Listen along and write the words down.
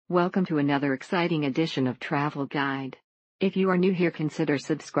Welcome to another exciting edition of Travel Guide. If you are new here, consider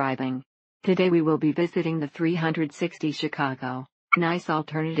subscribing. Today we will be visiting the 360 Chicago. Nice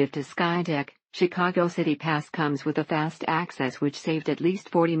alternative to Skydeck. Chicago City Pass comes with a fast access which saved at least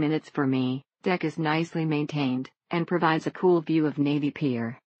 40 minutes for me. Deck is nicely maintained and provides a cool view of Navy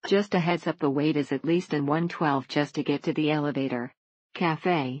Pier. Just a heads up, the wait is at least in 112 just to get to the elevator.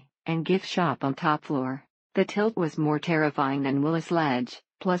 Cafe and gift shop on top floor. The tilt was more terrifying than Willis Ledge.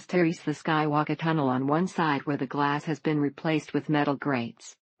 Plus there's the Skywalker tunnel on one side where the glass has been replaced with metal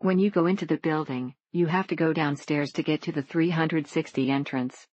grates. When you go into the building, you have to go downstairs to get to the 360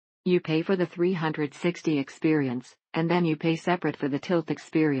 entrance. You pay for the 360 experience, and then you pay separate for the tilt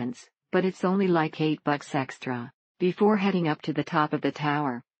experience, but it's only like $8 extra. Before heading up to the top of the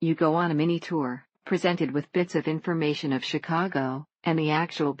tower, you go on a mini tour, presented with bits of information of Chicago, and the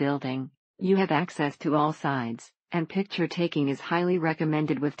actual building. You have access to all sides. And picture taking is highly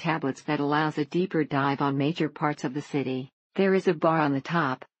recommended with tablets that allows a deeper dive on major parts of the city. There is a bar on the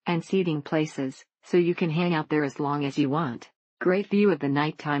top, and seating places, so you can hang out there as long as you want. Great view of the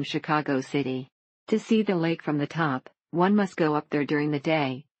nighttime Chicago city. To see the lake from the top, one must go up there during the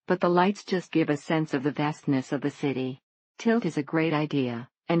day, but the lights just give a sense of the vastness of the city. Tilt is a great idea,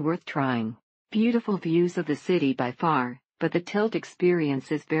 and worth trying. Beautiful views of the city by far, but the tilt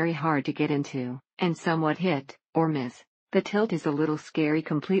experience is very hard to get into, and somewhat hit or miss. The tilt is a little scary,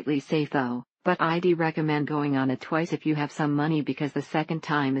 completely safe though, but I'd recommend going on it twice if you have some money, because the second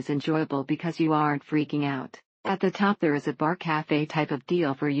time is enjoyable because you aren't freaking out. At the top there is a bar cafe type of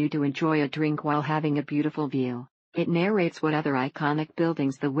deal for you to enjoy a drink while having a beautiful view. It narrates what other iconic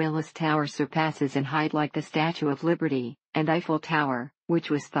buildings the Willis Tower surpasses in height, like the Statue of Liberty and Eiffel Tower, which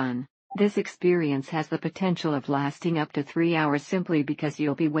was fun. This experience has the potential of lasting up to 3 hours simply because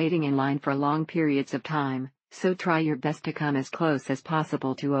you'll be waiting in line for long periods of time. So try your best to come as close as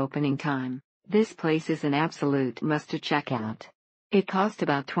possible to opening time. This place is an absolute must to check out. It cost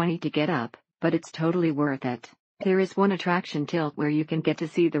about $20 to get up, but it's totally worth it. There is one attraction, tilt, where you can get to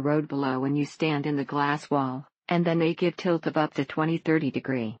see the road below when you stand in the glass wall, and then they give tilt of up to 20-30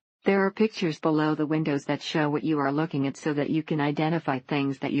 degree. There are pictures below the windows that show what you are looking at so that you can identify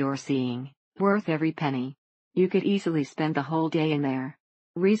things that you're seeing. Worth every penny. You could easily spend the whole day in there.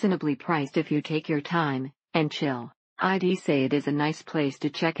 Reasonably priced if you take your time and chill. I'd say it is a nice place to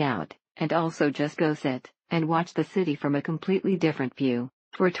check out, and also just go sit and watch the city from a completely different view.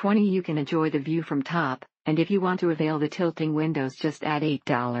 For $20 you can enjoy the view from top, and if you want to avail the tilting windows, just add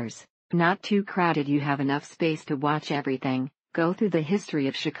 $8. Not too crowded, you have enough space to watch everything, go through the history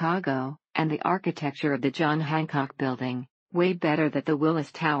of Chicago, and the architecture of the John Hancock Building. Way better than the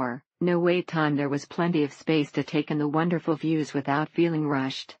Willis Tower. No wait time, there was plenty of space to take in the wonderful views without feeling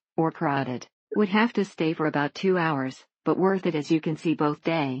rushed or crowded. Would have to stay for about 2 hours, but worth it as you can see both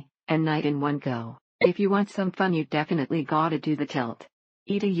day and night in one go. If you want some fun, you definitely gotta do the tilt.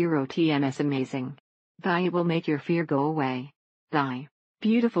 Eat a Euro TMS amazing. Thy will make your fear go away. Thy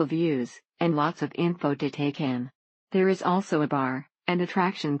beautiful views and lots of info to take in. There is also a bar and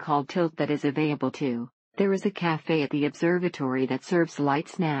attraction called Tilt that is available too. There is a cafe at the observatory that serves light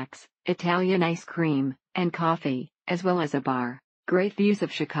snacks, Italian ice cream, and coffee, as well as a bar. Great views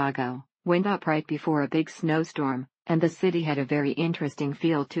of Chicago. Went up right before a big snowstorm, and the city had a very interesting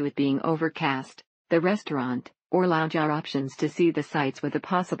feel to it, being overcast. The restaurant or lounge are options to see the sights with a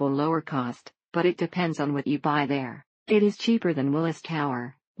possible lower cost, but it depends on what you buy there. It is cheaper than Willis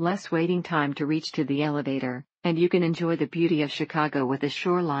Tower, less waiting time to reach to the elevator, and you can enjoy the beauty of Chicago with the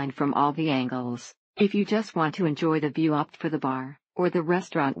shoreline from all the angles. If you just want to enjoy the view, opt for the bar or the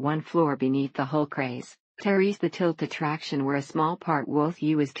restaurant one floor beneath the whole craze. Terry's the tilt attraction, where a small part with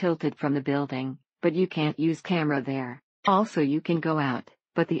you is tilted from the building, but you can't use camera there. Also you can go out,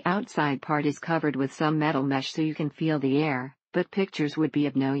 but the outside part is covered with some metal mesh so you can feel the air, but pictures would be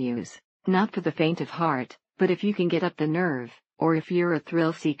of no use. Not for the faint of heart, but if you can get up the nerve, or if you're a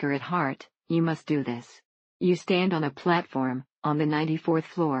thrill seeker at heart, you must do this. You stand on a platform, on the 94th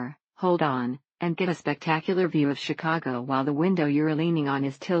floor, hold on, and get a spectacular view of Chicago while the window you're leaning on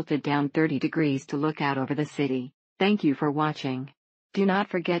is tilted down 30 degrees to look out over the city. Thank you for watching. Do not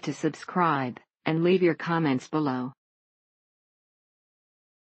forget to subscribe, and leave your comments below.